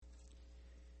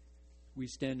We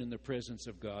stand in the presence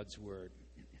of God's Word.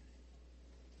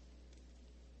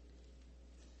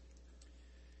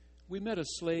 We met a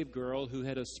slave girl who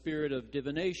had a spirit of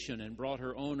divination and brought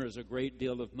her owners a great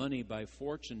deal of money by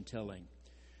fortune-telling.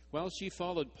 While she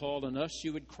followed Paul and us, she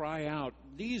would cry out,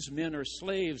 "These men are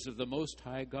slaves of the Most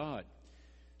High God."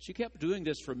 She kept doing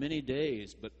this for many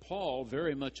days, but Paul,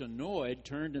 very much annoyed,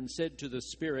 turned and said to the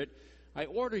spirit, "I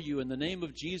order you in the name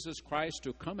of Jesus Christ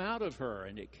to come out of her,"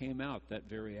 and it came out that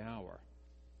very hour.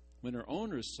 When her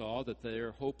owners saw that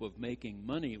their hope of making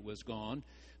money was gone,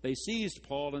 they seized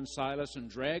Paul and Silas and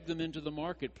dragged them into the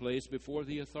marketplace before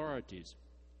the authorities.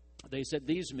 They said,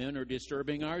 "These men are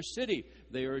disturbing our city.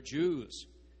 They are Jews."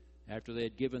 After they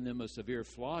had given them a severe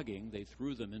flogging, they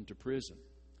threw them into prison.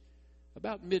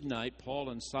 About midnight, Paul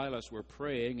and Silas were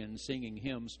praying and singing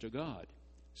hymns to God.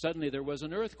 Suddenly there was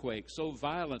an earthquake so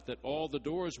violent that all the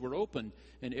doors were opened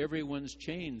and everyone's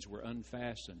chains were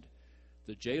unfastened.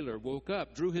 The jailer woke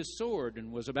up, drew his sword,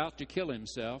 and was about to kill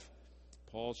himself.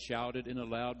 Paul shouted in a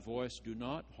loud voice, "Do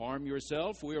not harm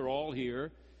yourself, we are all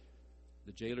here."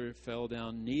 The jailer fell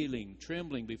down kneeling,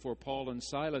 trembling before Paul and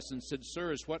Silas, and said,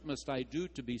 "Sirs, what must I do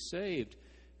to be saved?"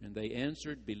 And they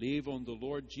answered, "Believe on the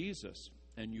Lord Jesus,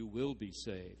 and you will be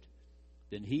saved."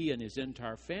 Then he and his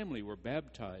entire family were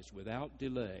baptized without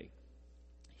delay.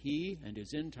 He and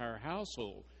his entire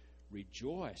household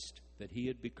rejoiced that he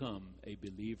had become a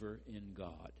believer in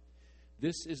God.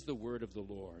 This is the word of the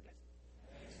Lord.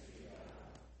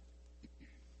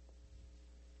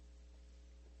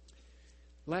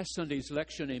 Last Sunday's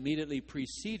lecture immediately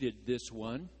preceded this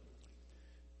one.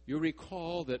 You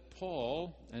recall that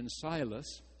Paul and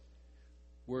Silas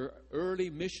were early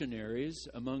missionaries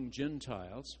among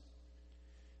Gentiles,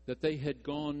 that they had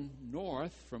gone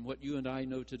north from what you and I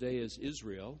know today as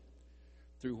Israel,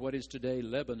 through what is today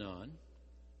Lebanon,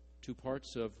 to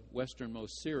parts of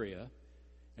westernmost Syria,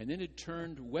 and then had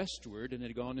turned westward and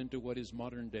had gone into what is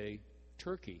modern-day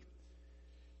Turkey.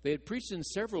 They had preached in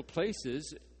several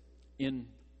places in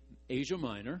Asia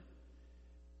Minor,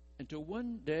 until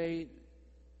one day,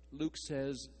 Luke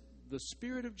says, the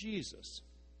Spirit of Jesus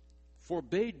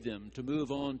forbade them to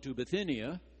move on to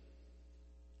Bithynia,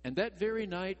 and that very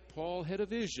night Paul had a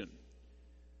vision.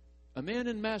 A man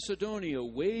in Macedonia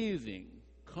waving,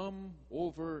 "Come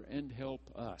over and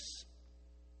help us."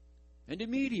 And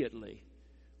immediately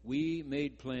we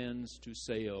made plans to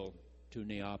sail to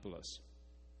Neapolis.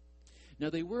 Now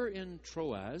they were in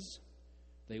Troas.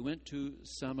 They went to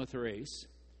Samothrace.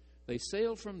 They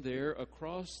sailed from there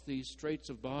across the Straits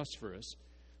of Bosphorus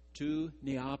to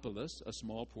Neapolis, a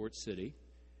small port city,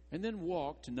 and then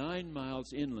walked 9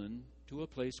 miles inland to a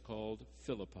place called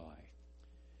Philippi,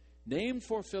 named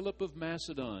for Philip of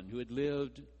Macedon, who had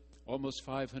lived almost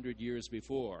 500 years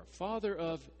before, father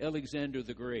of Alexander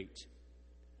the Great.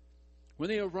 When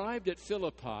they arrived at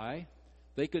Philippi,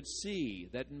 they could see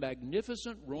that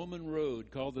magnificent Roman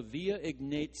road called the Via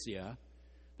Egnatia,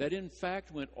 that in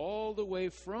fact went all the way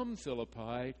from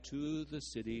Philippi to the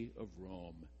city of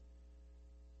Rome.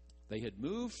 They had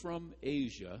moved from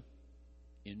Asia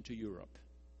into Europe,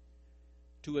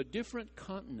 to a different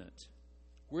continent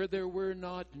where there were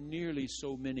not nearly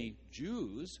so many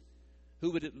Jews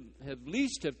who would at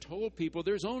least have told people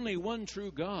there's only one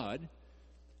true God.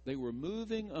 They were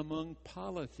moving among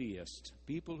polytheists,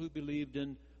 people who believed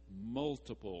in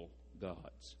multiple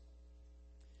gods.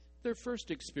 Their first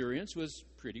experience was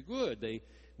pretty good. They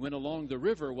went along the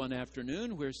river one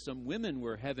afternoon where some women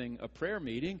were having a prayer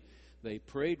meeting. They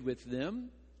prayed with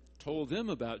them, told them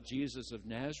about Jesus of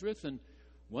Nazareth, and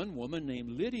one woman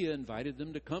named Lydia invited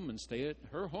them to come and stay at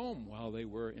her home while they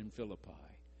were in Philippi.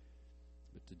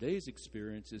 But today's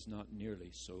experience is not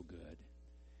nearly so good,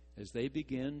 as they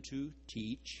begin to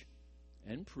teach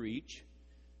and preach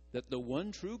that the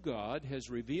one true God has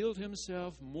revealed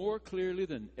himself more clearly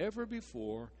than ever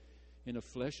before in a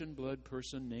flesh and blood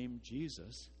person named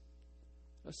Jesus.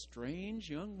 A strange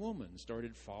young woman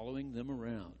started following them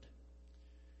around.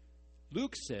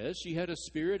 Luke says she had a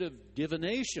spirit of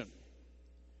divination.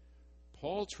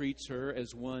 Paul treats her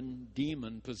as one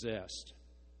demon-possessed.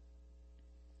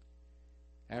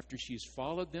 After she's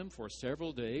followed them for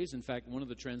several days, in fact, one of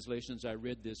the translations I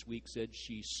read this week said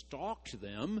she stalked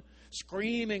them,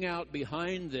 screaming out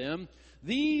behind them,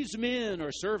 "These men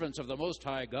are servants of the Most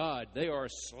High God. They are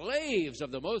slaves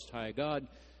of the Most High God."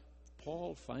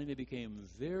 Paul finally became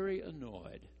very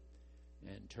annoyed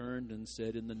and turned and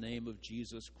said, "In the name of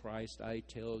Jesus Christ, I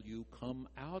tell you, come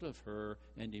out of her."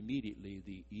 And immediately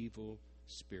the evil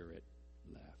spirit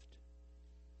left.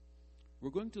 We're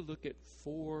going to look at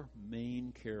 4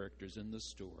 main characters in the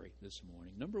story this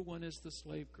morning. Number 1 is the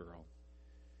slave girl.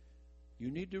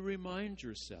 You need to remind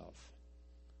yourself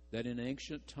that in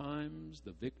ancient times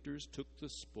the victors took the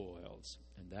spoils,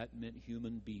 and that meant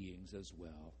human beings as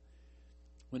well.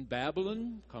 When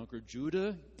Babylon conquered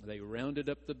Judah, they rounded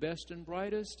up the best and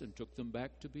brightest and took them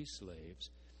back to be slaves.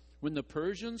 When the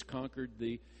Persians conquered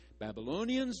the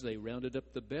Babylonians, they rounded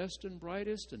up the best and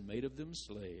brightest and made of them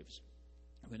slaves.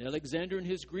 When Alexander and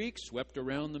his Greeks swept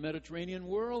around the Mediterranean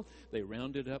world, they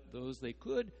rounded up those they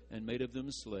could and made of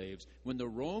them slaves. When the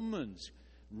Romans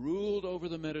ruled over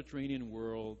the Mediterranean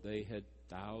world, they had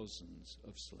thousands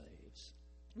of slaves.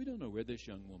 We don't know where this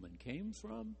young woman came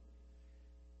from,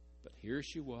 but here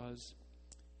she was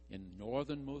in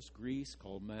northernmost Greece,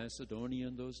 called Macedonia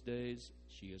in those days.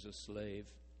 She is a slave.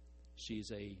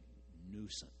 She's a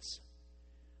nuisance.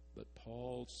 But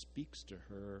Paul speaks to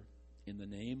her in the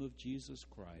name of Jesus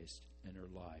Christ, and her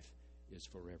life is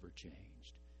forever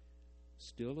changed.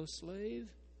 Still a slave,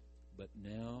 but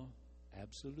now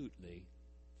absolutely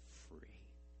free.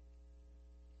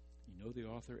 You know the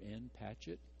author Ann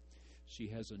Patchett? She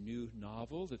has a new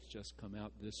novel that's just come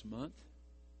out this month.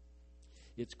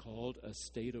 It's called A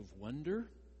State of Wonder.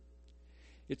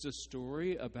 It's a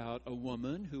story about a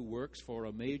woman who works for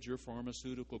a major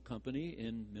pharmaceutical company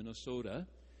in Minnesota,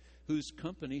 whose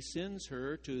company sends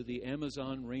her to the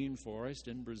Amazon rainforest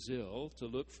in Brazil to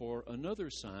look for another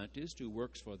scientist who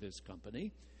works for this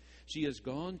company. She has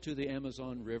gone to the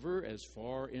Amazon River as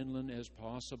far inland as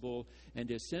possible and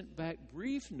has sent back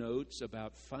brief notes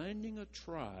about finding a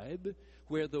tribe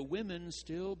where the women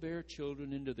still bear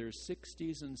children into their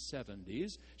 60s and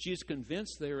 70s. She's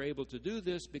convinced they're able to do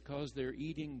this because they're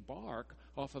eating bark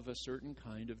off of a certain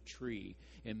kind of tree.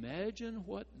 Imagine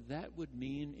what that would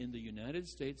mean in the United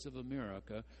States of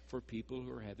America for people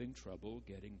who are having trouble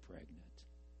getting pregnant.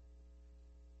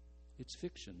 It's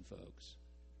fiction, folks.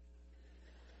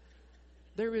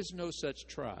 There is no such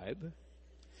tribe.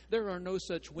 There are no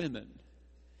such women.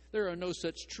 There are no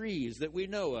such trees that we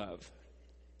know of.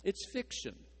 It's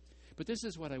fiction. But this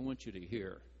is what I want you to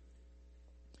hear.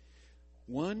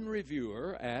 One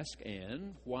reviewer asked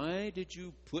Anne, "Why did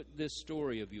you put this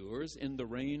story of yours in the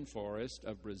rainforest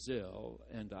of Brazil?"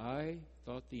 And I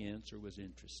thought the answer was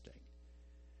interesting.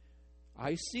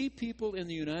 I see people in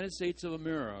the United States of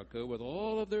America with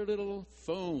all of their little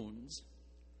phones,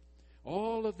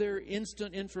 all of their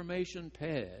instant information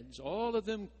pads, all of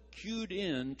them cued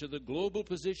in to the global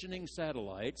positioning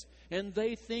satellites, and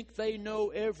they think they know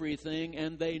everything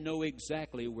and they know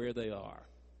exactly where they are.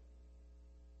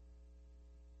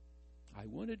 I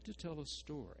wanted to tell a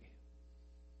story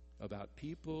about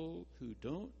people who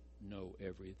don't know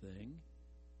everything,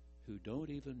 who don't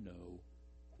even know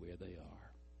where they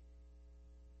are.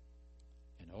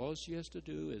 And all she has to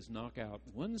do is knock out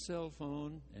one cell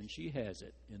phone, and she has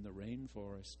it in the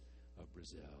rainforest of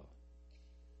Brazil.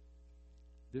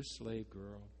 This slave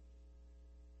girl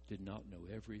did not know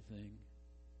everything,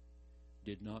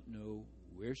 did not know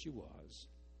where she was,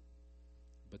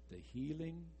 but the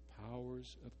healing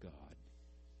powers of God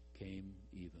came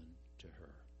even to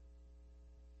her.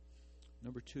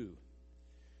 Number two.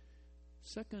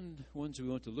 Second ones we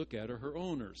want to look at are her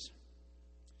owners.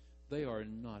 They are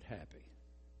not happy.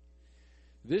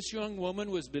 This young woman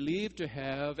was believed to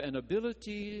have an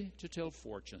ability to tell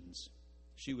fortunes.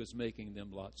 She was making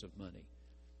them lots of money.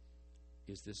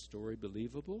 Is this story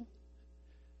believable?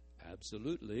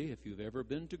 Absolutely, if you've ever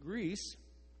been to Greece.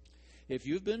 If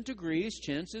you've been to Greece,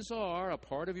 chances are a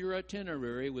part of your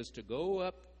itinerary was to go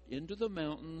up into the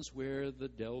mountains where the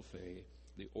Delphi,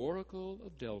 the Oracle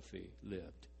of Delphi,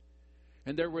 lived.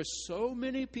 And there were so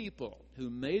many people who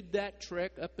made that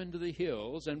trek up into the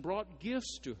hills and brought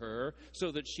gifts to her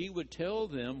so that she would tell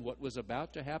them what was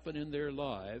about to happen in their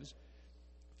lives,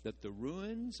 that the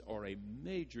ruins are a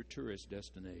major tourist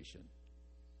destination.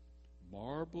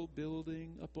 Marble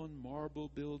building upon marble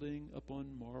building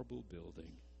upon marble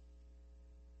building.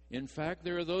 In fact,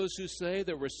 there are those who say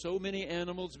there were so many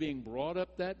animals being brought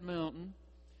up that mountain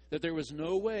that there was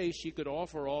no way she could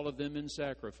offer all of them in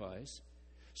sacrifice.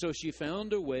 So she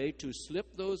found a way to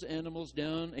slip those animals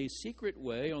down a secret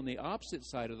way on the opposite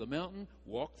side of the mountain,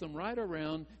 walk them right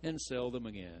around, and sell them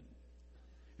again.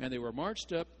 And they were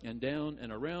marched up and down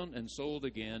and around and sold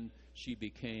again. She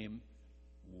became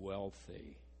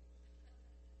wealthy.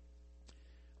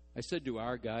 I said to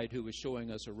our guide who was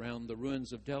showing us around the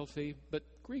ruins of Delphi, "But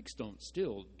Greeks don't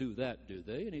still do that, do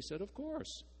they?" And he said, "Of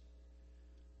course."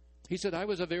 He said, "I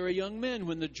was a very young man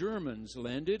when the Germans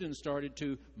landed and started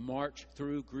to march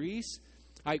through Greece.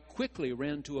 I quickly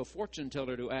ran to a fortune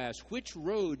teller to ask, which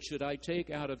road should I take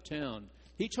out of town?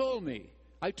 He told me.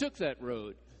 I took that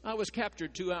road. I was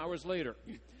captured 2 hours later.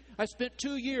 I spent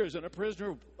 2 years in a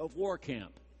prisoner of war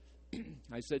camp.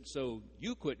 I said, so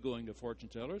you quit going to fortune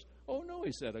tellers? Oh, no,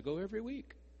 he said, I go every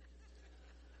week.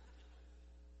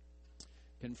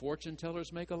 Can fortune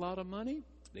tellers make a lot of money?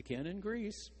 They can in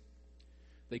Greece.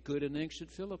 They could in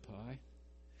ancient Philippi.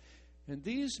 And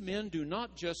these men do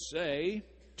not just say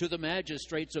to the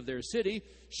magistrates of their city,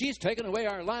 she's taken away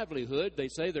our livelihood. They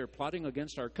say they're plotting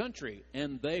against our country,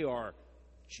 and they are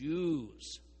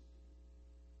Jews.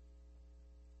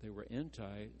 They were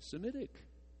anti-Semitic.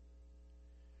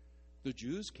 The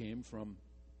Jews came from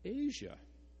Asia.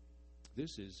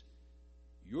 This is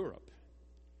Europe.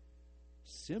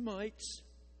 Semites,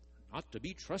 not to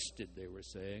be trusted, they were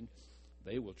saying.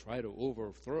 They will try to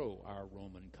overthrow our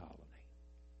Roman colony.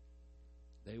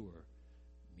 They were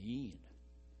mean,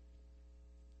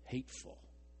 hateful.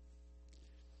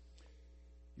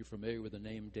 You're familiar with the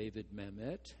name David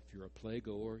Mamet. If you're a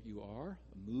playgoer, you are.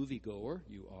 A moviegoer,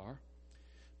 you are.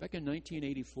 Back in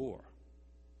 1984,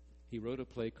 he wrote a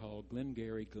play called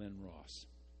Glengarry Glen Ross.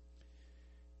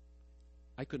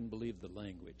 I couldn't believe the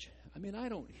language. I mean, I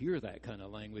don't hear that kind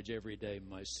of language every day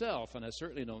myself, and I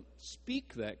certainly don't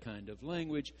speak that kind of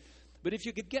language. But if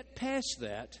you could get past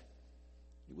that,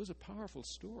 it was a powerful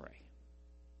story.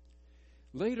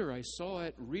 Later, I saw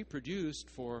it reproduced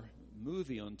for a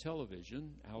movie on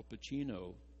television. Al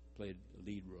Pacino played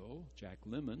the lead role, Jack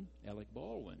Lemmon, Alec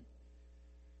Baldwin.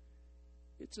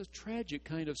 It's a tragic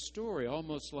kind of story,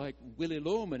 almost like Willy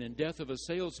Loman in Death of a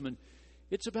Salesman.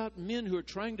 It's about men who are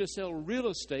trying to sell real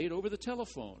estate over the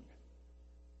telephone.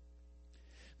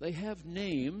 They have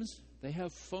names, they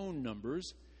have phone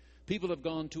numbers. People have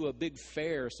gone to a big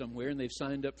fair somewhere and they've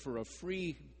signed up for a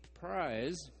free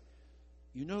prize.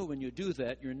 You know, when you do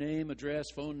that, your name, address,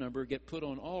 phone number get put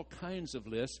on all kinds of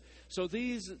lists. So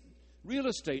these real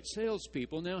estate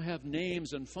salespeople now have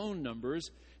names and phone numbers,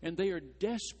 and they are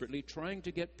desperately trying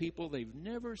to get people they've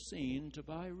never seen to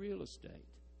buy real estate.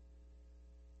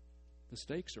 The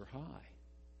stakes are high.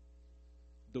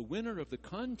 The winner of the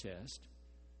contest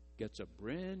gets a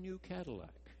brand new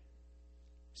Cadillac.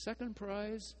 Second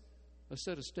prize, a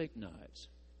set of steak knives.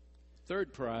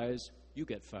 Third prize, you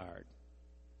get fired.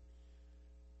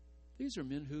 These are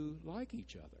men who like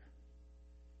each other,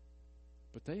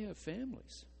 but they have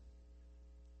families.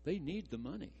 They need the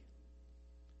money.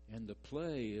 And the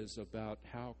play is about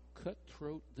how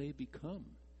cutthroat they become,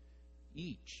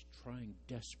 each trying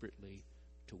desperately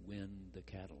to win the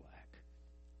Cadillac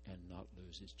and not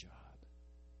lose his job.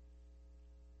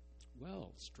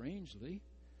 Well, strangely,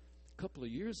 a couple of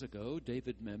years ago,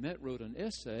 David Mamet wrote an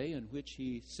essay in which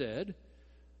he said,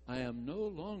 I am no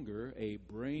longer a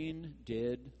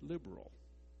brain-dead liberal.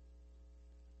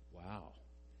 Wow.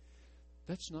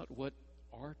 That's not what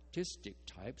artistic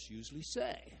types usually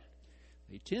say.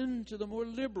 They tend to the more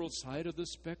liberal side of the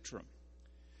spectrum.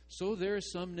 So there are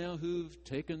some now who've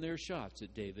taken their shots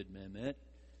at David Mamet.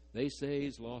 They say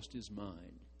he's lost his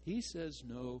mind. He says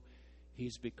no,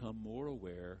 he's become more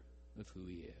aware of who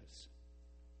he is.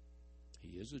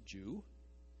 He is a Jew.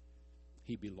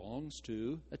 He belongs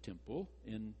to a temple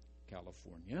in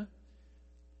California.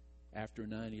 After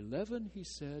 9/11, he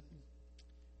said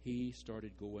he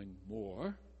started going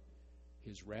more.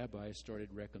 His rabbi started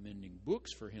recommending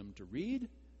books for him to read,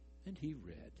 and he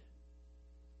read.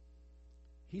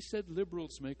 He said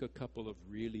liberals make a couple of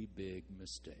really big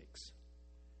mistakes.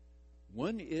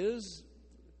 One is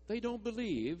they don't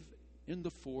believe in the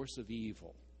force of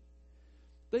evil.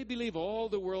 They believe all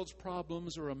the world's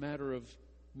problems are a matter of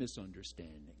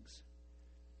misunderstandings.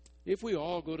 If we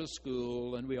all go to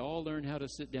school and we all learn how to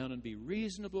sit down and be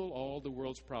reasonable, all the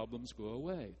world's problems go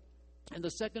away. And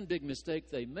the second big mistake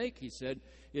they make, he said,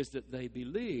 is that they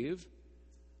believe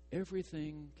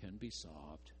everything can be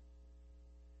solved.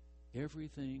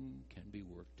 Everything can be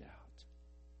worked out.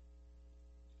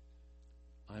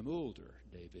 I'm older,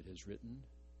 David has written.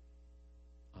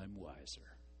 I'm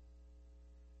wiser.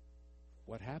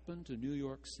 What happened to New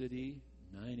York City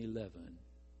 9/11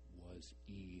 was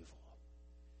evil.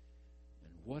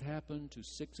 And what happened to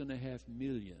 6.5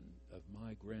 million of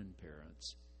my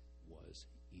grandparents was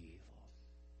evil.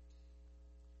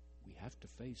 We have to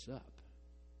face up.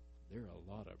 There are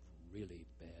a lot of really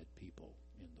bad people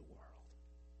in the world.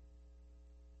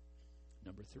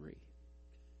 Number 3.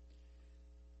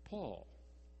 Paul,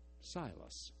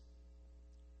 Silas,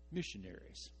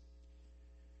 missionaries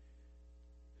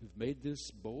who've made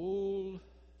this bold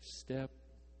step,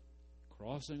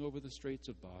 crossing over the Straits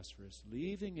of Bosphorus,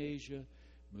 leaving Asia,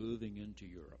 moving into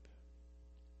Europe.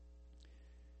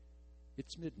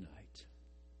 It's midnight.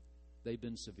 They've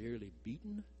been severely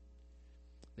beaten.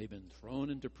 They've been thrown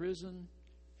into prison,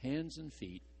 hands and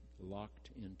feet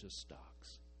locked into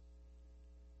stocks.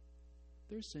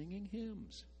 They're singing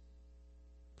hymns,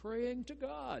 praying to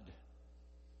God.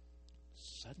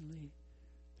 Suddenly,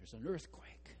 there's an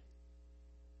earthquake.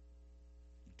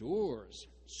 Doors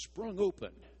sprung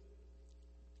open.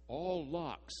 All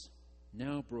locks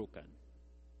now broken.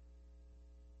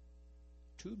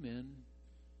 Two men,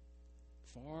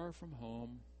 far from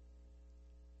home,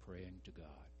 praying to God.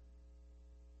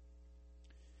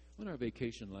 On our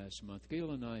vacation last month,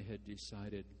 Gail and I had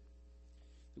decided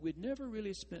that we'd never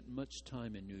really spent much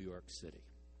time in New York City.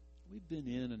 We'd been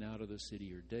in and out of the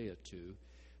city a day or two,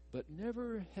 but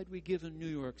never had we given New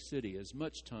York City as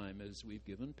much time as we've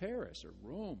given Paris or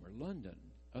Rome or London,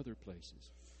 other places.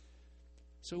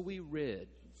 So we read.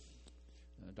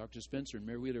 Dr. Spencer and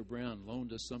Mary Wheeler Brown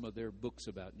loaned us some of their books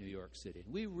about New York City.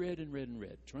 And we read and read and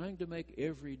read, trying to make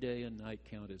every day and night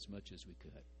count as much as we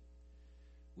could.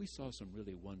 We saw some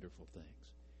really wonderful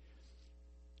things.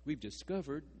 We've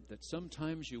discovered that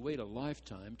sometimes you wait a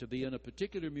lifetime to be in a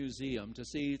particular museum to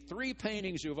see 3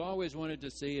 paintings you've always wanted to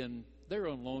see, and they're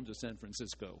on loan to San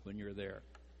Francisco when you're there.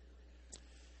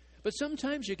 But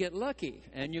sometimes you get lucky,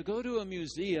 and you go to a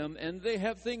museum, and they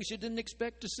have things you didn't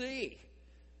expect to see.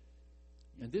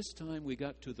 And this time we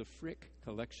got to the Frick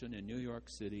Collection in New York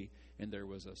City, and there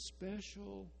was a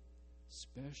special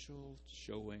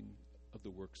showing of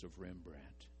the works of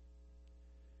Rembrandt.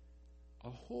 A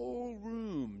whole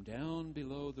room down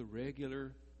below the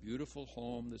regular, beautiful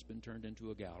home that's been turned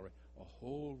into a gallery, a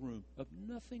whole room of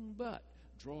nothing but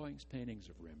drawings, paintings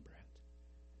of Rembrandt.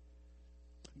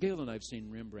 Gail and I have seen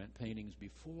Rembrandt paintings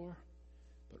before,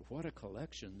 but what a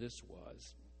collection this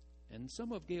was. And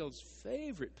some of Gail's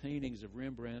favorite paintings of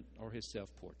Rembrandt are his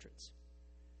self-portraits.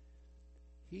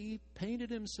 He painted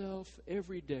himself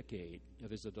every decade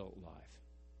of his adult life.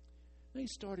 Now, he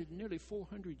started nearly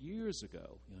 400 years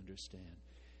ago, you understand.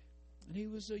 And he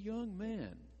was a young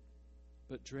man,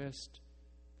 but dressed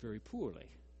very poorly.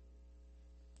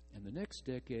 And the next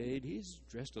decade, he's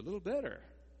dressed a little better,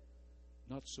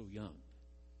 not so young.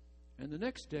 And the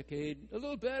next decade, a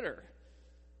little better,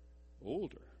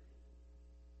 older.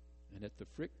 And at the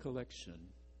Frick Collection,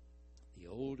 the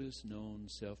oldest known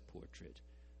self-portrait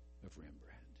of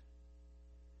Rembrandt.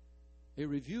 A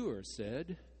reviewer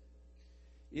said,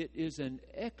 "It is an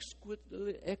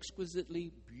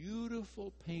exquisitely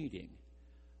beautiful painting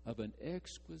of an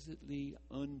exquisitely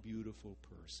unbeautiful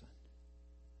person."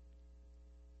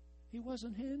 He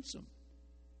wasn't handsome.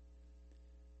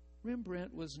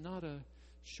 Rembrandt was not a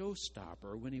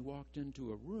showstopper when he walked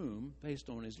into a room based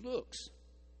on his looks.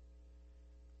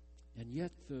 And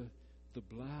yet the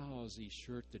blousy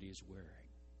shirt that he's wearing,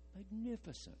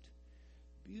 magnificent,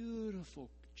 beautiful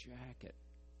jacket,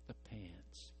 the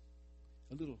pants,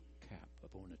 a little cap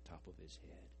up on the top of his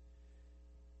head.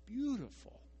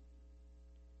 Beautiful.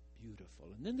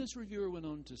 Beautiful. And then this reviewer went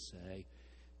on to say,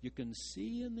 you can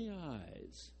see in the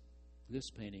eyes, this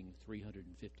painting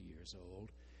 350 years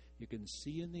old, you can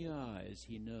see in the eyes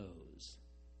he knows,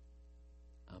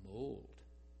 I'm old.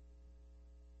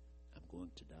 I'm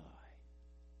going to die.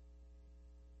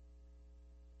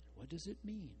 What does it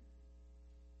mean?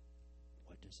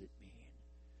 What does it mean?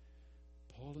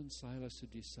 Paul and Silas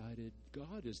had decided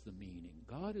God is the meaning,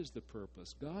 God is the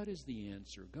purpose, God is the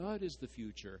answer, God is the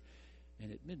future.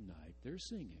 And at midnight, they're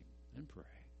singing and praying.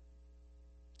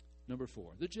 Number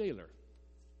 4, the jailer.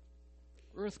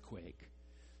 Earthquake.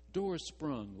 Doors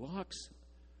sprung, locks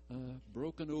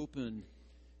broken open.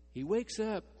 He wakes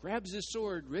up, grabs his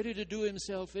sword, ready to do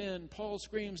himself in. Paul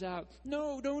screams out,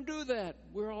 "No, don't do that.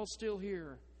 We're all still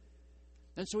here."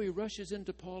 And so he rushes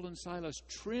into Paul and Silas,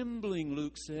 trembling,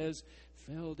 Luke says,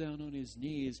 fell down on his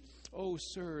knees. "Oh,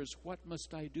 sirs, what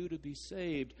must I do to be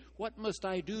saved? What must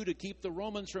I do to keep the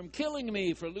Romans from killing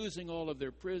me for losing all of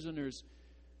their prisoners?"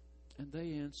 And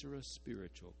they answer a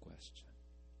spiritual question.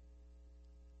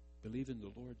 Believe in the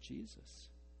Lord Jesus,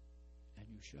 and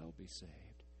you shall be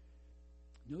saved.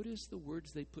 Notice the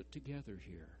words they put together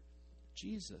here.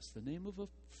 Jesus, the name of a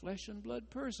flesh and blood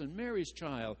person, Mary's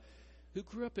child, who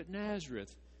grew up at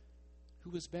Nazareth,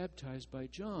 who was baptized by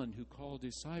John, who called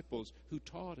disciples, who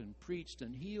taught and preached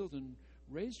and healed and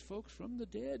raised folks from the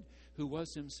dead, who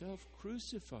was himself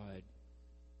crucified.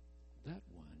 That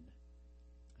one.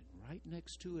 And right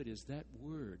next to it is that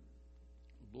word,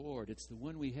 Lord. It's the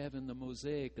one we have in the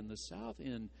mosaic in the south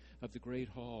end of the great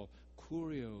hall,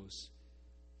 kurios.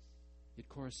 It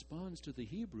corresponds to the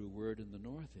Hebrew word in the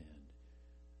north end,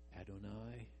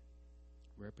 Adonai,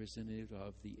 representative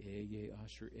of the Ehyeh,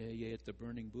 Asher Ehyeh at the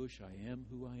burning bush, I am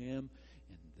who I am.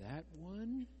 And that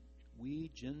one, we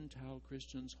Gentile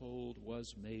Christians hold,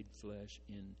 was made flesh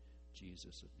in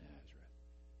Jesus of Nazareth.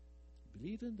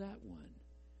 Believe in that one,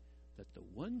 that the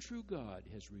one true God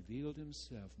has revealed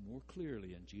himself more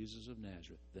clearly in Jesus of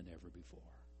Nazareth than ever before.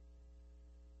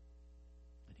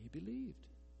 He believed.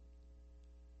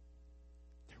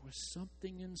 There was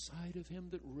something inside of him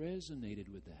that resonated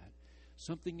with that.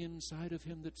 Something inside of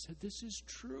him that said, this is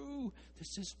true.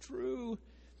 This is true.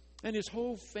 And his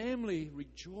whole family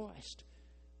rejoiced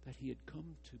that he had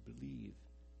come to believe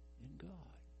in God.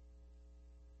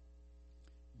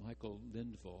 Michael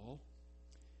Lindvall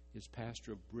is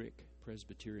pastor of Brick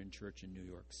Presbyterian Church in New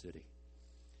York City.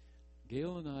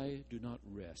 Gail and I do not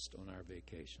rest on our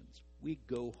vacations. We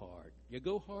go hard. You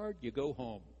go hard, you go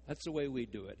home. That's the way we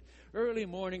do it. Early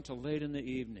morning to late in the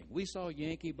evening. We saw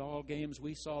Yankee ball games.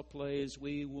 We saw plays.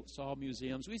 We saw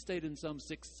museums. We stayed in some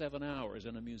 6-7 hours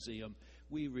in a museum.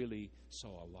 We really saw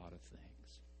a lot of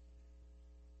things.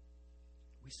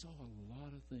 We saw a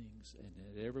lot of things.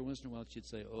 And every once in a while she'd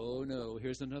say, oh no,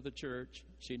 here's another church.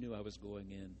 She knew I was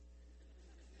going in.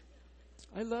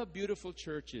 I love beautiful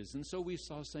churches, and so we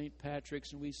saw St.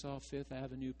 Patrick's, and we saw Fifth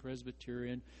Avenue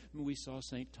Presbyterian, and we saw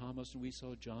St. Thomas, and we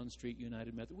saw John Street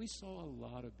United Methodist. We saw a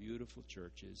lot of beautiful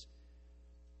churches.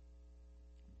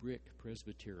 Brick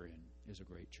Presbyterian is a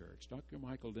great church. Dr.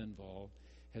 Michael Lindvall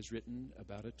has written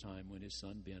about a time when his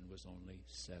son Ben was only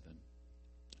 7.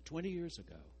 20 years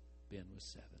ago, Ben was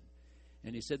 7.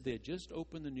 And he said they had just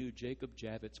opened the new Jacob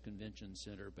Javits Convention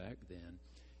Center back then,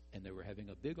 and they were having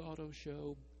a big auto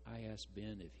show. I asked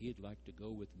Ben if he'd like to go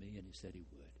with me, and he said he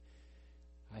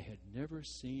would. I had never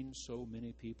seen so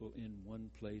many people in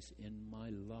one place in my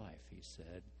life, he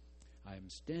said. I am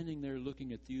standing there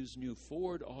looking at these new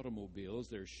Ford automobiles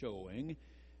they're showing,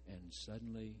 and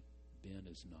suddenly Ben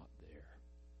is not there.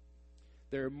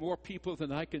 There are more people than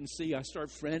I can see. I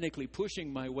start frantically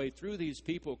pushing my way through these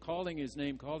people, calling his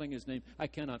name. I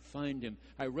cannot find him.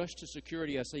 I rush to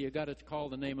security. I say, you got to call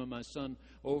the name of my son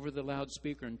over the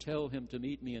loudspeaker and tell him to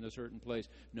meet me in a certain place.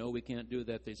 No, we can't do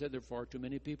that. They said there are far too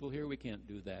many people here. We can't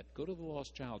do that. Go to the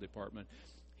lost child department.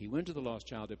 He went to the lost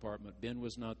child department. Ben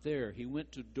was not there. He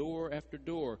went to door after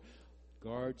door.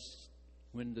 Guards,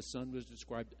 when the son was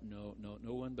described, no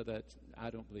one but that,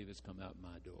 I don't believe has come out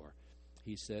my door.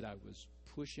 He said, I was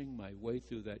pushing my way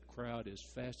through that crowd as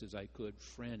fast as I could,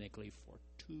 frantically, for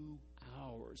 2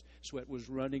 hours. Sweat was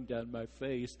running down my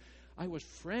face. I was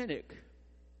frantic.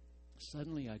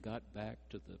 Suddenly I got back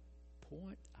to the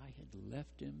point I had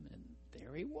left him, and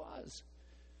there he was.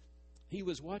 He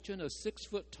was watching a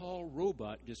 6-foot-tall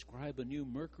robot describe a new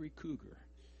Mercury Cougar.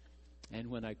 And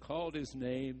when I called his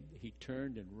name, he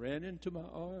turned and ran into my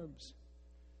arms.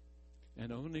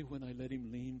 And only when I let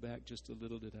him lean back just a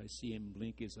little did I see him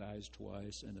blink his eyes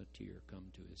twice and a tear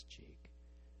come to his cheek.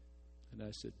 And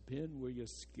I said, Ben, were you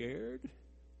scared?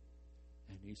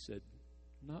 And he said,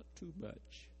 not too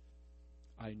much.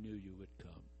 I knew you would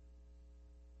come.